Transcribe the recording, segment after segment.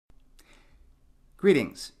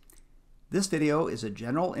Greetings. This video is a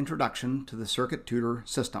general introduction to the Circuit Tutor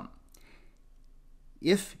system.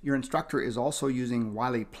 If your instructor is also using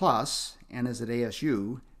Wiley Plus and is at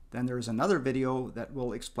ASU, then there is another video that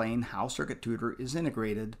will explain how Circuit Tutor is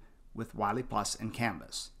integrated with Wiley Plus and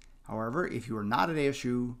Canvas. However, if you are not at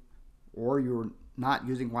ASU or you're not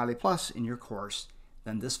using Wiley Plus in your course,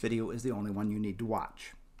 then this video is the only one you need to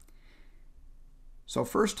watch. So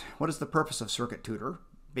first, what is the purpose of Circuit Tutor?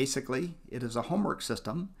 Basically, it is a homework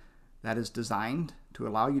system that is designed to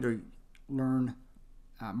allow you to learn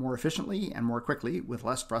more efficiently and more quickly with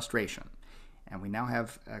less frustration. And we now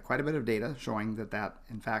have quite a bit of data showing that that,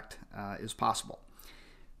 in fact, is possible.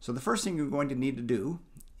 So the first thing you're going to need to do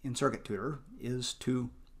in Circuit Tutor is to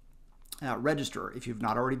register if you've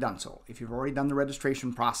not already done so. If you've already done the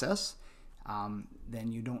registration process,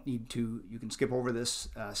 then you don't need to, you can skip over this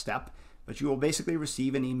step, but you will basically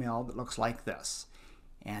receive an email that looks like this.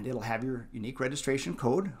 And it'll have your unique registration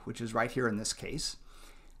code, which is right here in this case.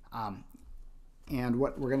 And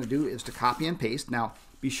what we're going to do is to copy and paste. Now,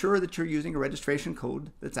 be sure that you're using a registration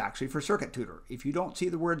code that's actually for Circuit Tutor. If you don't see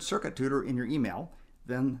the word Circuit Tutor in your email,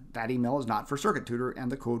 then that email is not for Circuit Tutor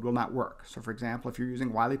and the code will not work. So for example, if you're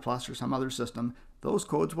using Wiley Plus or some other system, those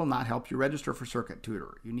codes will not help you register for Circuit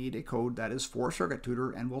Tutor. You need a code that is for Circuit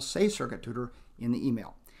Tutor and will say Circuit Tutor in the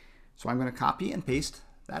email. So I'm going to copy and paste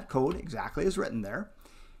that code exactly as written there.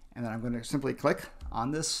 And then I'm going to simply click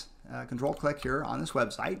on this, control click here on this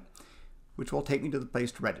website, which will take me to the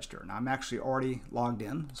place to register. Now I'm actually already logged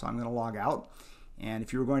in, so I'm going to log out. And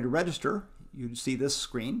if you were going to register, you'd see this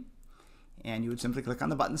screen, and you would simply click on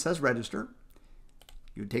the button that says register.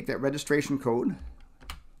 You would take that registration code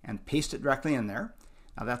and paste it directly in there.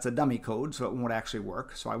 Now that's a dummy code, so it won't actually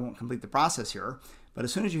work, so I won't complete the process here. But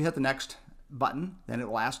as soon as you hit the next button, then it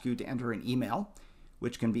will ask you to enter an email,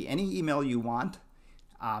 which can be any email you want,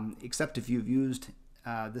 except if you've used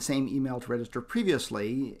the same email to register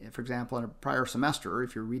previously. For example, in a prior semester,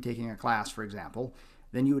 if you're retaking a class, for example,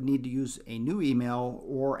 then you would need to use a new email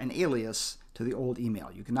or an alias to the old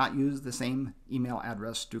email. You cannot use the same email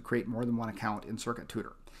address to create more than one account in Circuit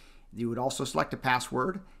Tutor. You would also select a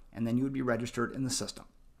password, and then you would be registered in the system.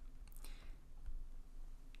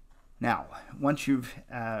 Now, once you've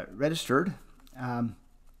registered,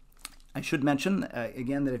 I should mention,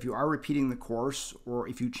 again, that if you are repeating the course or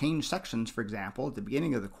if you change sections, for example, at the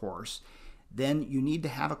beginning of the course, then you need to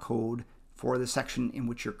have a code for the section in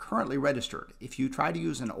which you're currently registered. If you try to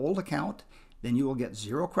use an old account, then you will get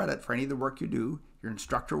 0 credit for any of the work you do. Your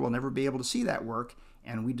instructor will never be able to see that work,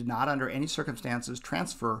 and we do not, under any circumstances,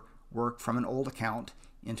 transfer work from an old account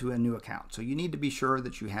into a new account. So you need to be sure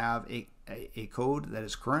that you have a code that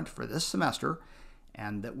is current for this semester,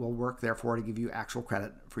 and that will work, therefore, to give you actual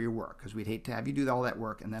credit for your work, because we'd hate to have you do all that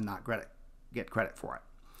work and then not get credit for it.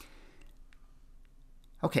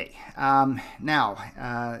 Okay, now,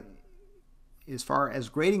 as far as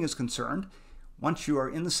grading is concerned, once you are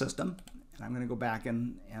in the system, and I'm going to go back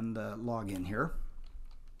and log in here.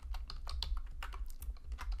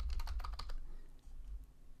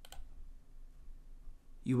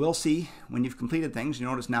 You will see when you've completed things, you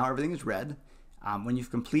notice now everything is red. When you've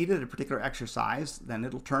completed a particular exercise, then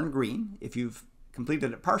it'll turn green. If you've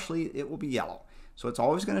completed it partially, it will be yellow. So it's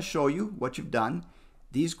always going to show you what you've done.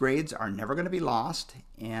 These grades are never going to be lost,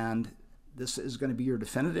 and this is going to be your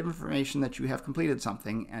definitive information that you have completed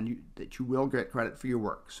something and that you will get credit for your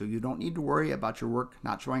work. So you don't need to worry about your work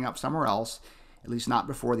not showing up somewhere else, at least not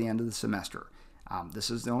before the end of the semester. This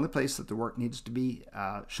is the only place that the work needs to be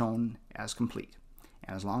shown as complete.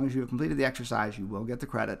 And as long as you have completed the exercise, you will get the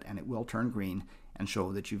credit, and it will turn green and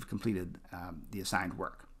show that you've completed the assigned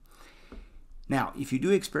work. Now, if you do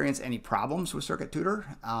experience any problems with Circuit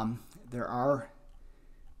Tutor, there are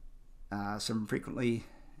some frequently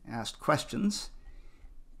asked questions,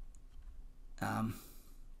 which,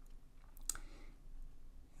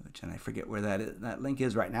 and I forget where that link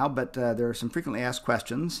is right now, but there are some frequently asked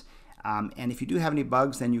questions. And if you do have any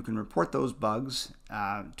bugs, then you can report those bugs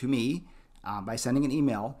to me by sending an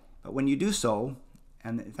email. But when you do so,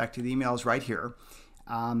 and in fact the email is right here,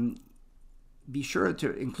 be sure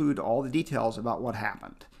to include all the details about what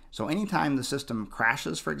happened. So anytime the system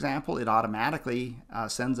crashes, for example, it automatically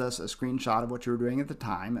sends us a screenshot of what you were doing at the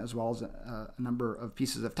time, as well as a number of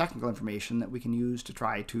pieces of technical information that we can use to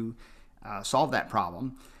try to solve that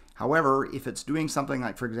problem. However, if it's doing something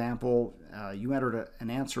like, for example, you entered an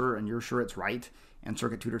answer and you're sure it's right, and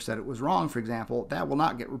Circuit Tutor said it was wrong, for example, that will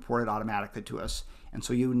not get reported automatically to us, and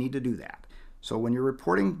so you need to do that. So when you're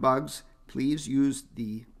reporting bugs, please use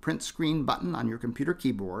the print screen button on your computer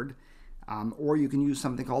keyboard, or you can use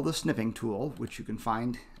something called the snipping tool, which you can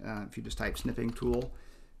find if you just type snipping tool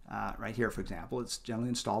right here, for example. It's generally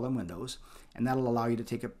installed on Windows, and that'll allow you to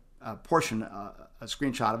take a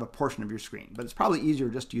screenshot of a portion of your screen. But it's probably easier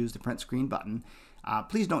just to use the print screen button.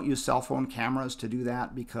 Please don't use cell phone cameras to do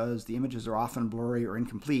that, because the images are often blurry or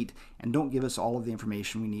incomplete and don't give us all of the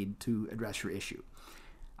information we need to address your issue.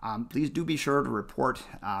 Please do be sure to report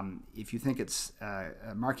if you think it's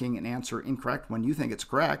marking an answer incorrect when you think it's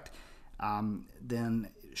correct. Then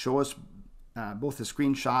show us both a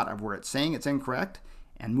screenshot of where it's saying it's incorrect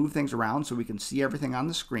and move things around so we can see everything on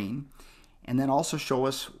the screen. And then also show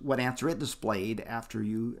us what answer it displayed after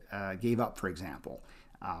you gave up, for example,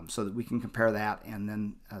 so that we can compare that and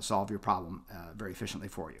then solve your problem very efficiently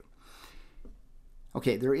for you.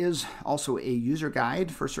 Okay, there is also a user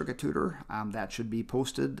guide for Circuit Tutor that should be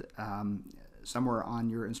posted somewhere on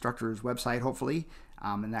your instructor's website, hopefully,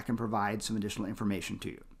 and that can provide some additional information to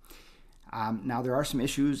you. Now, there are some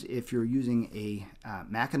issues if you're using a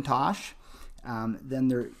Macintosh. Then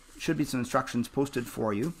there should be some instructions posted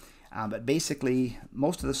for you. But basically,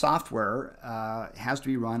 most of the software has to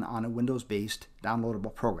be run on a Windows-based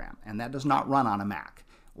downloadable program, and that does not run on a Mac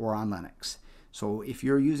or on Linux. So if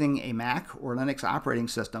you're using a Mac or Linux operating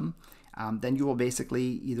system, then you will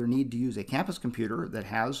basically either need to use a campus computer that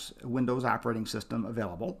has a Windows operating system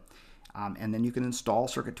available, and then you can install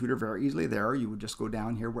Circuit Tutor very easily there. You would just go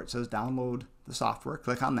down here where it says download the software,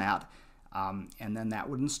 click on that, and then that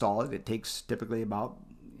would install it. It takes typically about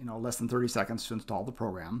less than 30 seconds to install the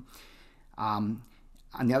program. On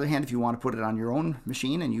the other hand, if you want to put it on your own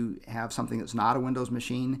machine and you have something that's not a Windows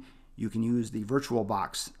machine, you can use the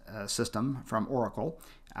VirtualBox system from Oracle,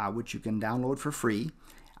 which you can download for free.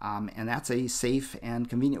 And that's a safe and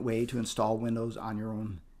convenient way to install Windows on your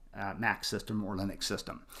own Mac system or Linux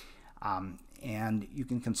system. And you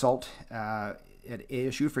can consult at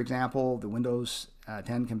ASU, for example. The Windows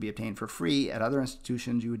 10 can be obtained for free. At other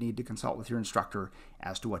institutions, you would need to consult with your instructor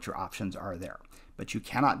as to what your options are there. But you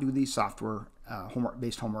cannot do the software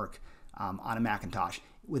based homework on a Macintosh,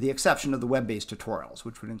 with the exception of the web-based tutorials,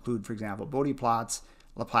 which would include, for example, Bode plots,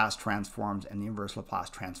 Laplace transforms, and the inverse Laplace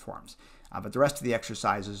transforms. But the rest of the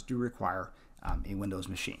exercises do require a Windows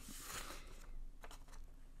machine.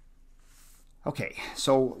 Okay,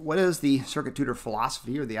 so what is the Circuit Tutor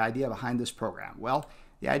philosophy or the idea behind this program? Well,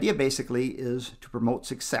 the idea basically is to promote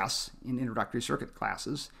success in introductory circuit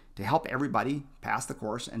classes, to help everybody pass the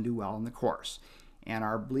course and do well in the course. And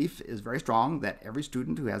our belief is very strong that every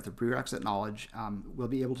student who has the prerequisite knowledge will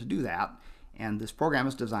be able to do that, and this program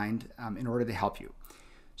is designed in order to help you.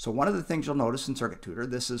 So one of the things you'll notice in Circuit Tutor,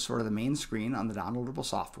 this is sort of the main screen on the downloadable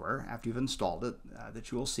software after you've installed it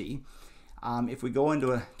that you will see. If we go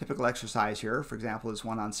into a typical exercise here, for example, this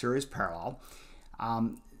one on series parallel,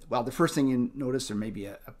 well, the first thing you notice, there may be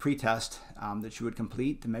a pretest that you would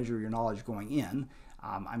complete to measure your knowledge going in.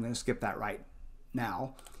 I'm going to skip that right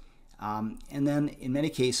now. And then in many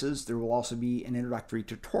cases, there will also be an introductory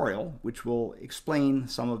tutorial, which will explain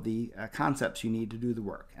some of the concepts you need to do the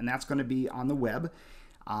work. And that's going to be on the web.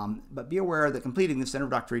 But be aware that completing this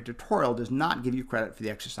introductory tutorial does not give you credit for the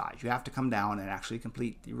exercise. You have to come down and actually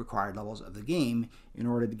complete the required levels of the game in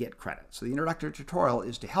order to get credit. So the introductory tutorial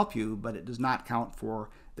is to help you, but it does not count for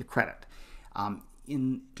the credit.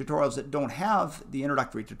 In tutorials that don't have the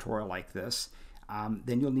introductory tutorial like this,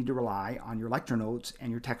 then you'll need to rely on your lecture notes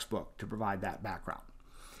and your textbook to provide that background.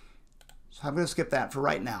 So I'm going to skip that for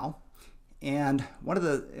right now. And one of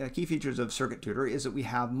the key features of Circuit Tutor is that we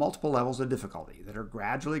have multiple levels of difficulty that are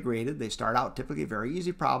gradually graded. They start out typically very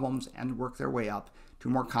easy problems and work their way up to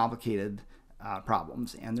more complicated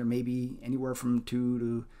problems. And there may be anywhere from 2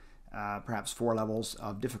 to perhaps 4 levels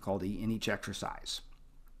of difficulty in each exercise.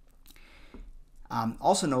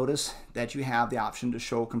 Also notice that you have the option to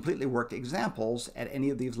show completely worked examples at any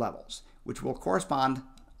of these levels, which will correspond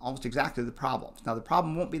almost exactly to the problems. Now, the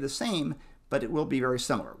problem won't be the same, but it will be very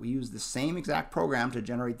similar. We use the same exact program to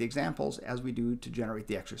generate the examples as we do to generate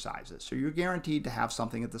the exercises. So you're guaranteed to have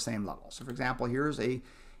something at the same level. So for example, here's an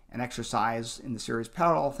exercise in the series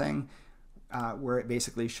parallel thing where it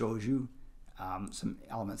basically shows you some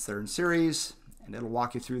elements that are in series, and it'll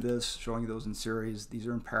walk you through this, showing you those in series, these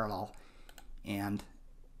are in parallel, and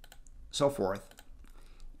so forth.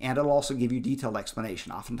 And it'll also give you detailed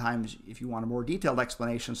explanation. Oftentimes, if you want a more detailed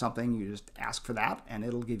explanation of something, you just ask for that, and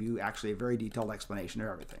it'll give you actually a very detailed explanation of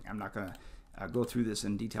everything. I'm not going to go through this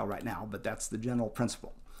in detail right now, but that's the general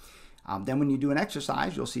principle. Then when you do an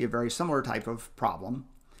exercise, you'll see a very similar type of problem.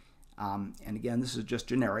 And again, this is just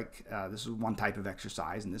generic. This is one type of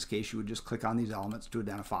exercise. In this case, you would just click on these elements to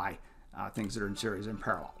identify things that are in series and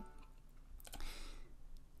parallel.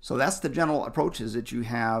 So that's the general approach, is that you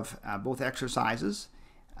have both exercises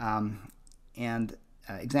and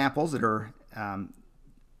examples that are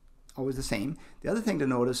always the same. The other thing to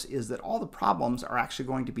notice is that all the problems are actually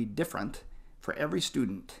going to be different for every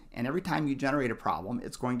student. And every time you generate a problem,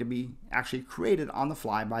 it's going to be actually created on the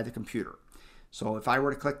fly by the computer. So if I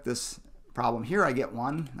were to click this problem here, I get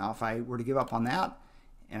one. Now if I were to give up on that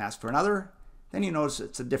and ask for another, then you notice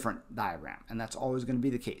it's a different diagram. And that's always going to be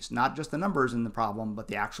the case. Not just the numbers in the problem, but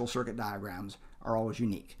the actual circuit diagrams are always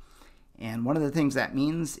unique. And one of the things that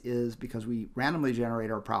means is because we randomly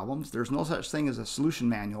generate our problems, there's no such thing as a solution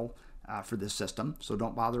manual for this system. So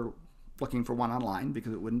don't bother looking for one online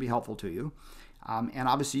because it wouldn't be helpful to you. And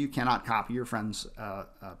obviously you cannot copy your friend's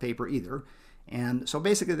paper either. And so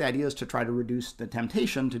basically the idea is to try to reduce the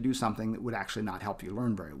temptation to do something that would actually not help you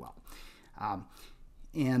learn very well.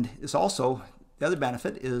 And it's also, the other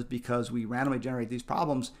benefit is because we randomly generate these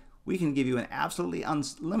problems, we can give you an absolutely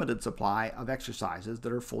unlimited supply of exercises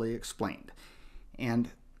that are fully explained.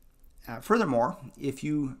 And furthermore, if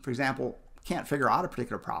you, for example, can't figure out a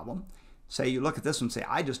particular problem, say you look at this and say,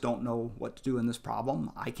 I just don't know what to do in this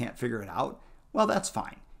problem, I can't figure it out, well, that's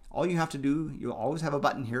fine. All you have to do, you'll always have a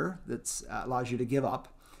button here that allows you to give up.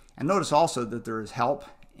 And notice also that there is help,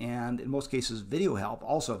 and in most cases video help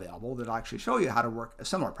also available that will actually show you how to work a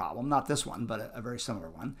similar problem, not this one, but a very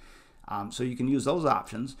similar one. So you can use those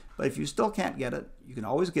options, but if you still can't get it, you can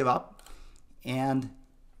always give up, and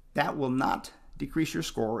that will not decrease your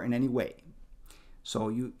score in any way. So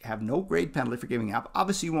you have no grade penalty for giving up.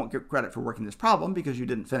 Obviously you won't get credit for working this problem because you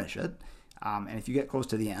didn't finish it, and if you get close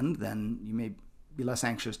to the end, then you may be less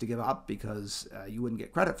anxious to give up because you wouldn't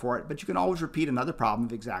get credit for it, but you can always repeat another problem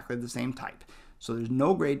of exactly the same type. So there's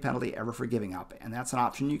no grade penalty ever for giving up, and that's an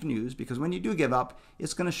option you can use because when you do give up,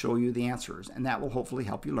 it's going to show you the answers, and that will hopefully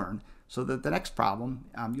help you learn so that the next problem,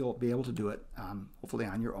 you'll be able to do it hopefully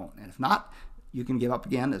on your own. And if not, you can give up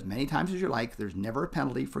again as many times as you like. There's never a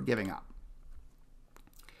penalty for giving up.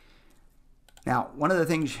 Now, one of the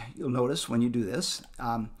things you'll notice when you do this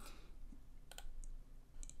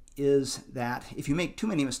is that if you make too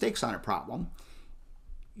many mistakes on a problem,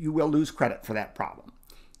 you will lose credit for that problem.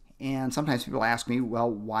 And sometimes people ask me,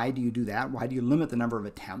 well, why do you do that? Why do you limit the number of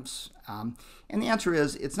attempts? And the answer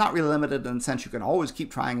is, it's not really limited in the sense you can always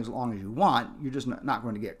keep trying as long as you want. You're just not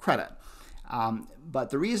going to get credit.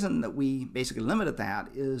 But the reason that we basically limited that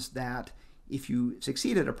is that if you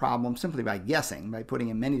succeed at a problem simply by guessing, by putting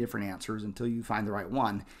in many different answers until you find the right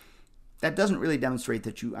one, that doesn't really demonstrate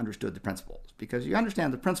that you understood the principles. Because if you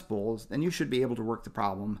understand the principles, then you should be able to work the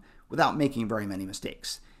problem without making very many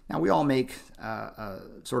mistakes. Now, we all make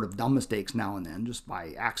sort of dumb mistakes now and then just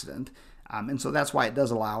by accident, and so that's why it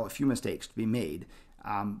does allow a few mistakes to be made.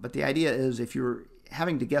 But the idea is if you're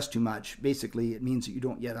having to guess too much, basically it means that you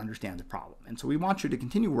don't yet understand the problem. And so we want you to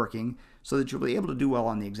continue working so that you'll be able to do well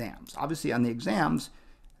on the exams. Obviously on the exams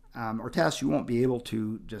or tests, you won't be able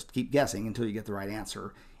to just keep guessing until you get the right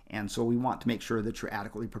answer. And so we want to make sure that you're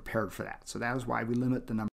adequately prepared for that. So that is why we limit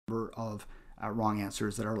the number of wrong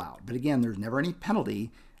answers that are allowed. But again, there's never any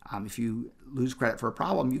penalty. If you lose credit for a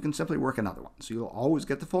problem, you can simply work another one. So you'll always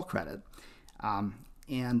get the full credit.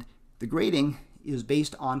 And the grading is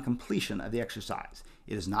based on completion of the exercise.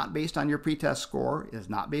 It is not based on your pre-test score. It is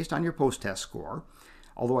not based on your post-test score.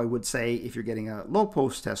 Although I would say if you're getting a low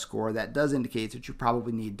post-test score, that does indicate that you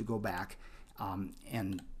probably need to go back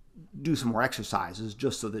and do some more exercises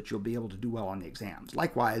just so that you'll be able to do well on the exams.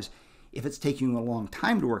 Likewise, if it's taking you a long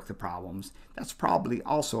time to work the problems, that's probably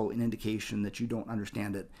also an indication that you don't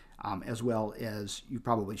understand it as well as you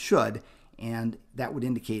probably should. And that would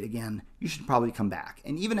indicate, again, you should probably come back.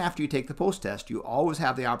 And even after you take the post-test, you always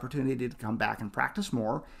have the opportunity to come back and practice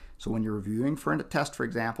more. So when you're reviewing for a test, for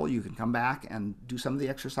example, you can come back and do some of the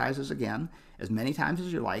exercises again as many times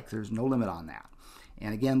as you like. There's no limit on that.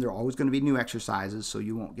 And again, there are always going to be new exercises, so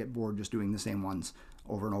you won't get bored just doing the same ones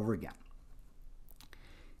over and over again.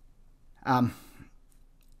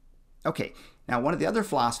 Okay, now one of the other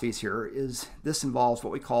philosophies here is this involves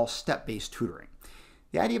what we call step-based tutoring.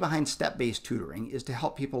 The idea behind step-based tutoring is to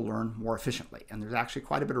help people learn more efficiently, and there's actually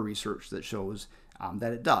quite a bit of research that shows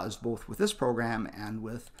that it does, both with this program and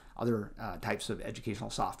with other types of educational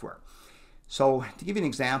software. So to give you an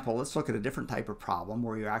example, let's look at a different type of problem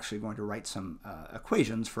where you're actually going to write some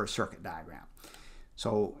equations for a circuit diagram.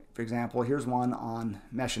 So for example, here's one on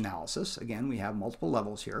mesh analysis. Again, we have multiple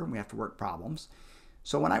levels here, and we have to work problems.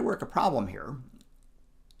 So when I work a problem here,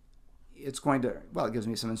 it's going to, well, it gives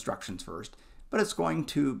me some instructions first, but it's going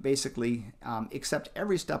to basically accept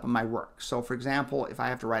every step of my work. So for example, if I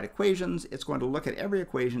have to write equations, it's going to look at every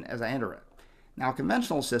equation as I enter it. Now, a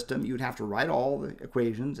conventional system, you'd have to write all the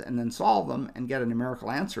equations and then solve them and get a numerical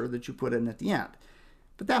answer that you put in at the end.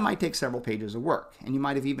 But that might take several pages of work. And you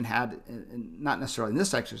might have even had, not necessarily in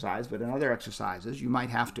this exercise, but in other exercises, you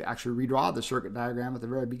might have to actually redraw the circuit diagram at the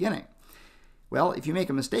very beginning. Well, if you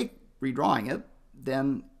make a mistake redrawing it,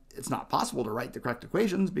 then it's not possible to write the correct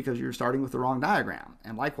equations because you're starting with the wrong diagram.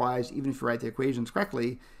 And likewise, even if you write the equations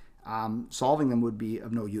correctly, solving them would be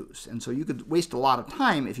of no use. And so you could waste a lot of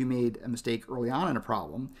time if you made a mistake early on in a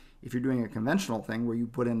problem, if you're doing a conventional thing where you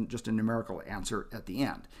put in just a numerical answer at the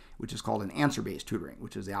end, which is called an answer-based tutoring,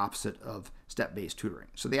 which is the opposite of step-based tutoring.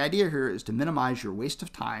 So the idea here is to minimize your waste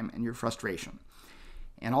of time and your frustration,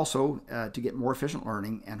 and also to get more efficient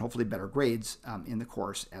learning and hopefully better grades in the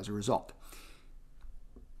course as a result.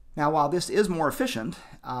 Now, while this is more efficient,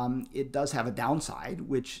 it does have a downside,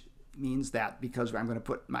 which means that because I'm going to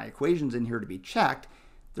put my equations in here to be checked,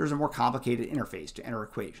 there's a more complicated interface to enter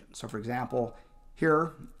equations. So for example,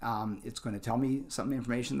 here it's going to tell me some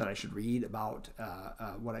information that I should read about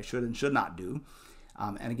what I should and should not do.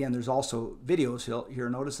 And again, there's also videos here.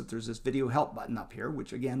 Notice that there's this video help button up here,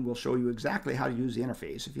 which again will show you exactly how to use the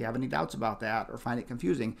interface. If you have any doubts about that or find it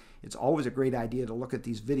confusing, it's always a great idea to look at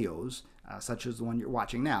these videos, such as the one you're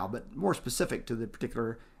watching now, but more specific to the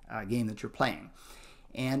particular game that you're playing.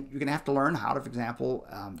 And you're going to have to learn how to, for example,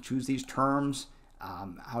 choose these terms,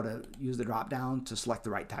 how to use the drop down to select the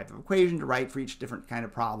right type of equation to write for each different kind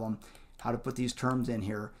of problem, how to put these terms in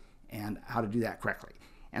here, and how to do that correctly.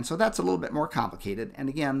 And so that's a little bit more complicated. And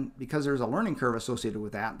again, because there's a learning curve associated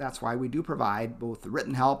with that, that's why we do provide both the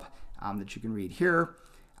written help that you can read here,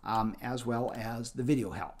 as well as the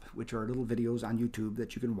video help, which are little videos on YouTube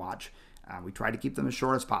that you can watch. We try to keep them as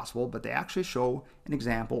short as possible, but they actually show an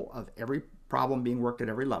example of every problem being worked at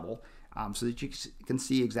every level so that you can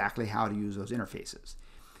see exactly how to use those interfaces.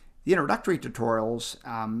 The introductory tutorials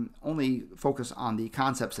only focus on the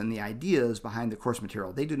concepts and the ideas behind the course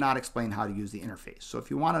material. They do not explain how to use the interface. So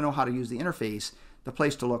if you want to know how to use the interface, the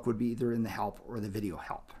place to look would be either in the help or the video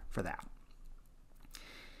help for that.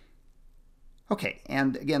 Okay,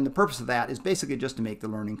 and again, the purpose of that is basically just to make the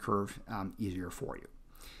learning curve easier for you.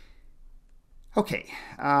 Okay,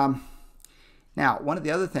 now one of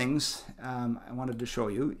the other things I wanted to show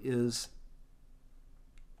you is,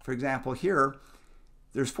 for example, here,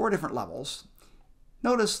 there's 4 different levels.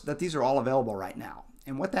 Notice that these are all available right now.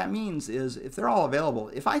 And what that means is if they're all available,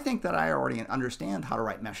 if I think that I already understand how to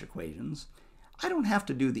write mesh equations, I don't have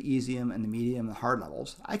to do the easy and the medium and the hard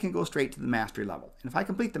levels. I can go straight to the mastery level. And if I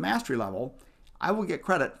complete the mastery level, I will get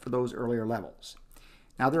credit for those earlier levels.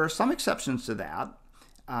 Now there are some exceptions to that.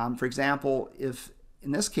 For example, if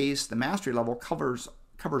in this case the mastery level covers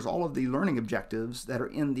all of the learning objectives that are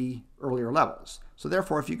in the earlier levels. So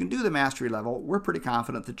therefore, if you can do the mastery level, we're pretty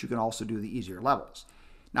confident that you can also do the easier levels.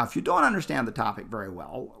 Now, if you don't understand the topic very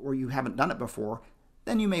well, or you haven't done it before,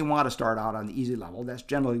 then you may want to start out on the easy level. That's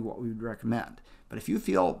generally what we would recommend. But if you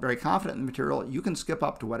feel very confident in the material, you can skip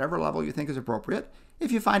up to whatever level you think is appropriate.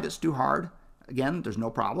 If you find it's too hard, again, there's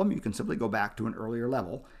no problem. You can simply go back to an earlier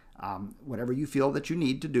level, whatever you feel that you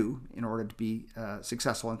need to do in order to be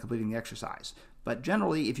successful in completing the exercise. But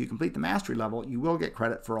generally, if you complete the mastery level, you will get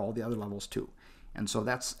credit for all the other levels too. And so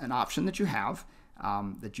that's an option that you have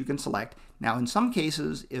that you can select. Now, in some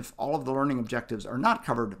cases, if all of the learning objectives are not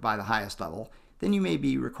covered by the highest level, then you may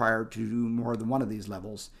be required to do more than one of these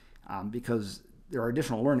levels because there are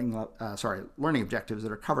additional learning objectives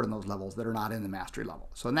that are covered in those levels that are not in the mastery level.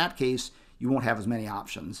 So in that case, you won't have as many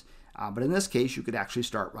options. But in this case, you could actually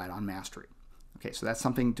start right on mastery. Okay, so that's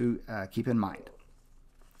something to keep in mind.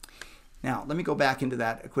 Now, let me go back into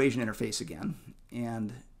that equation interface again.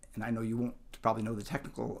 And I know you won't probably know the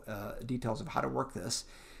technical details of how to work this,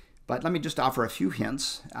 but let me just offer a few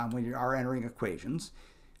hints when you are entering equations.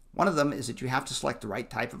 One of them is that you have to select the right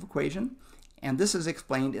type of equation. And this is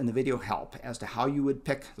explained in the video help as to how you would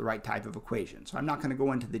pick the right type of equation. So I'm not going to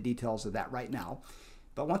go into the details of that right now.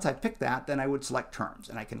 But once I pick that, then I would select terms.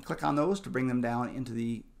 And I can click on those to bring them down into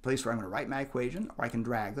the place where I'm going to write my equation, or I can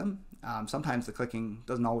drag them. Sometimes the clicking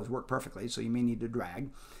doesn't always work perfectly, so you may need to drag.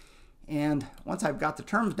 And once I've got the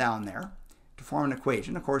terms down there to form an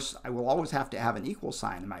equation, of course, I will always have to have an equal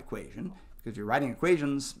sign in my equation, because if you're writing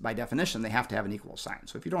equations, by definition, they have to have an equal sign.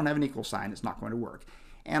 So if you don't have an equal sign, it's not going to work.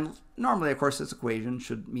 And normally, of course, this equation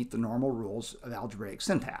should meet the normal rules of algebraic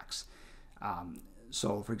syntax.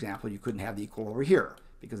 So, for example, you couldn't have the equal over here,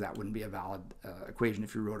 because that wouldn't be a valid equation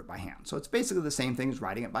if you wrote it by hand. So it's basically the same thing as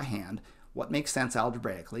writing it by hand, what makes sense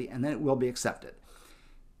algebraically, and then it will be accepted.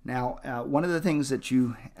 Now, one of the things that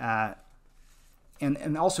you,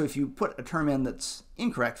 and also if you put a term in that's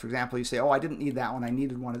incorrect, for example, you say, oh, I didn't need that one, I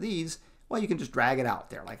needed one of these, well, you can just drag it out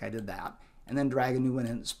there like I did that, and then drag a new one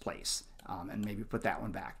in its place, and maybe put that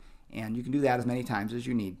one back. And you can do that as many times as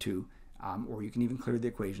you need to or you can even clear the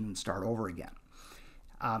equation and start over again.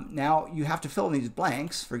 Now you have to fill in these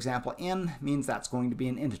blanks. For example, n means that's going to be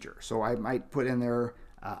an integer. So I might put in there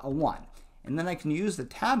a 1. And then I can use the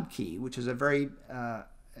tab key, which is a very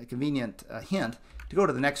convenient hint, to go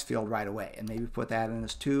to the next field right away. And maybe put that in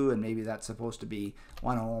as 2, and maybe that's supposed to be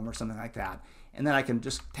 1 ohm or something like that. And then I can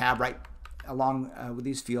just tab right along with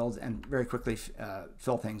these fields and very quickly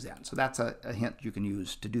fill things in. So that's a hint you can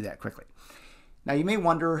use to do that quickly. Now you may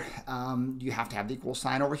wonder, do you have to have the equal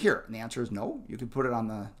sign over here? And the answer is no. You could put it on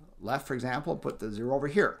the left, for example, put the 0 over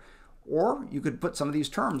here. Or you could put some of these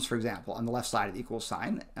terms, for example, on the left side of the equal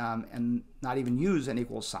sign and not even use an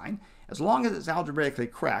equal sign. As long as it's algebraically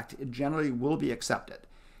correct, it generally will be accepted.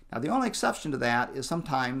 Now the only exception to that is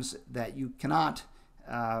sometimes that you cannot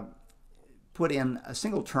put in a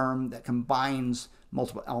single term that combines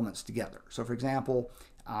multiple elements together. So for example,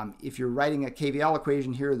 if you're writing a KVL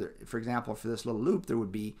equation here, for example, for this little loop, there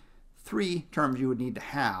would be 3 terms you would need to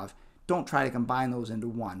have. Don't try to combine those into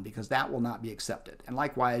one, because that will not be accepted. And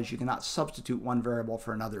likewise, you cannot substitute one variable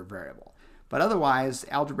for another variable. But otherwise,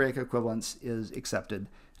 algebraic equivalence is accepted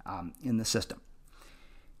in the system.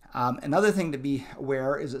 Another thing to be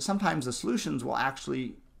aware is that sometimes the solutions will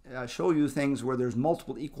actually show you things where there's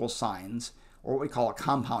multiple equal signs, or what we call a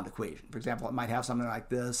compound equation. For example, it might have something like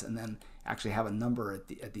this and then actually have a number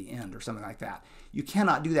at the end or something like that. You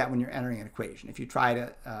cannot do that when you're entering an equation. If you try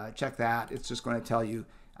to check that, it's just going to tell you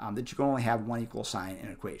that you can only have one equal sign in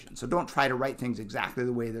an equation. So don't try to write things exactly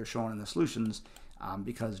the way they're shown in the solutions,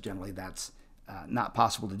 because generally that's not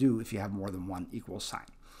possible to do if you have more than one equal sign.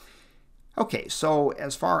 Okay, so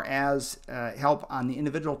as far as help on the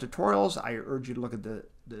individual tutorials, I urge you to look at the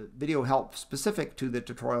video help specific to the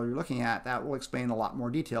tutorial you're looking at. That will explain a lot more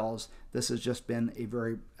details. This has just been a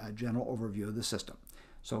very general overview of the system.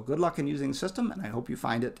 So good luck in using the system, and I hope you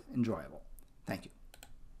find it enjoyable. Thank you.